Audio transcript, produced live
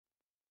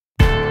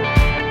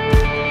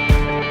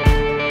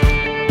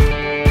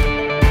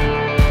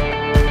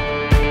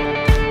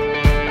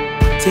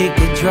Take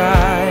a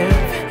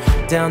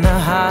drive down the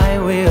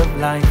highway of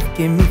life.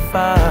 Give me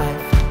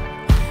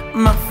 5,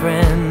 my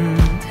friend.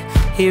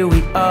 Here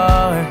we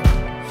are,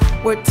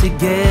 we're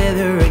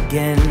together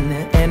again,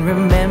 and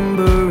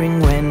remembering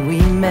when we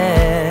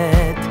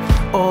met.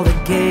 All the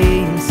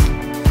games,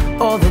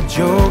 all the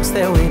jokes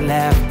that we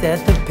laughed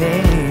at, the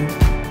pain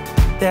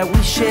that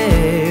we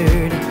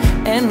shared,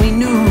 and we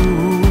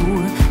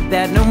knew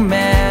that no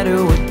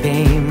matter what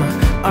came,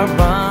 our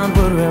bond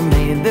would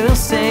remain the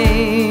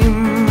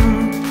same.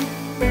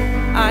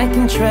 I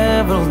can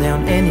travel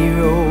down any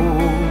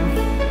road,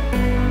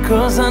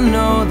 'cause I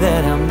know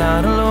that I'm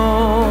not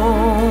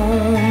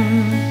alone.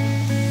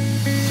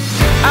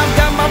 I've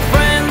got my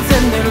friends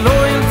and their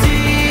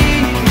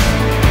loyalty.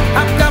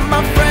 I've got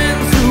my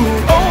friends who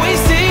always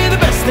see the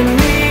best in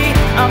me.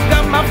 I've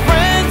got my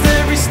friends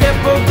every step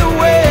of the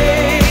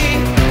way.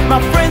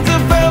 My friends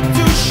have helped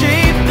to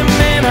shape the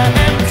man I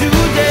am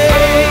today.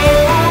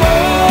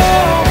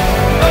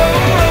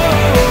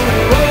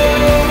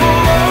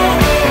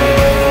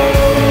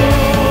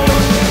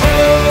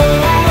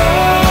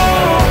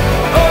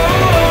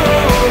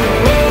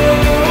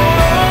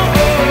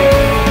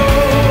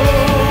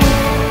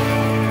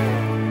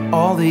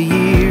 All the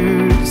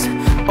years,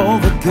 all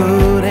the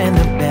good and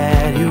the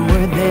bad, you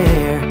were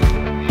there,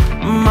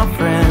 my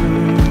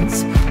friends.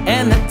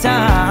 And the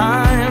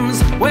times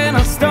when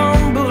I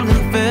stumbled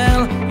and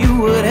fell, you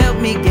would help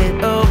me get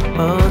up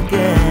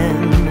again.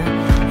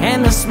 And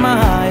the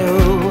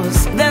smiles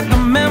that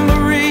the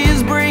memories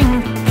bring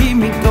keep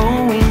me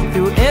going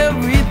through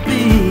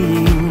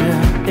everything.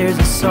 There's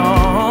a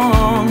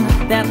song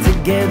that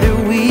together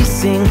we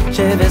sing,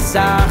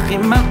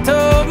 Shevesachim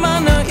Matov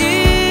Manaim.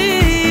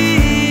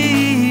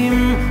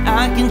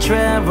 I can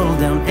travel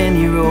down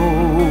any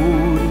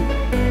road,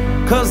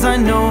 'cause I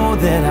know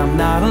that I'm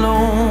not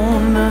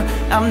alone.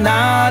 I'm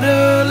not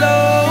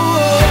alone.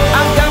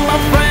 I've got my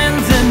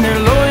friends and their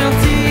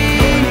loyalty.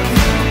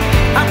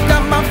 I've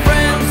got my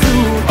friends who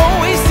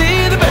always see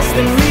the best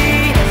in me.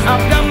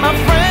 I've got my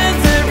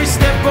friends every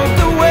step of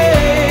the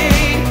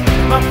way.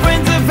 My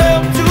friends have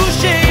helped to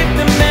shape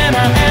the man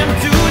I am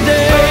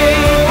today.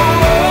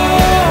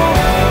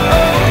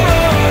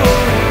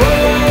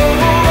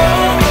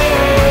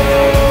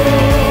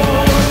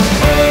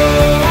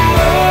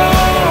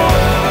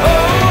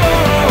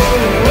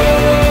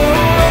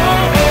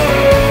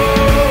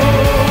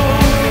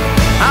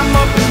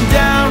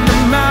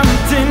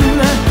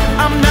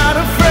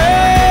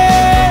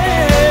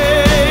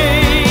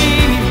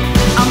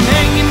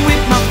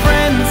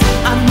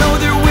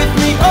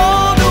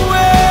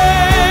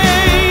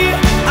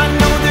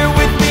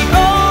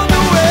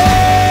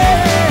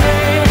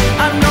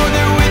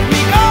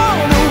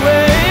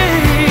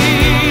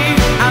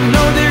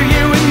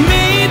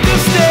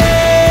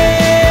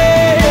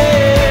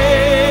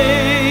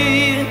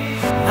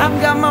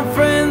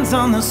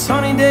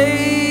 Sunny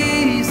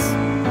days,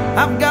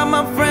 I've got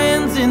my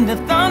friends in the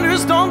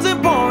thunderstorms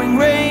and pouring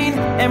rain,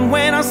 and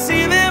when I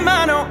see them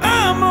I know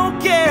I'm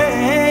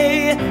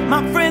okay.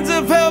 My friends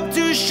have helped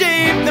to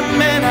shape the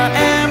man I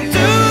am.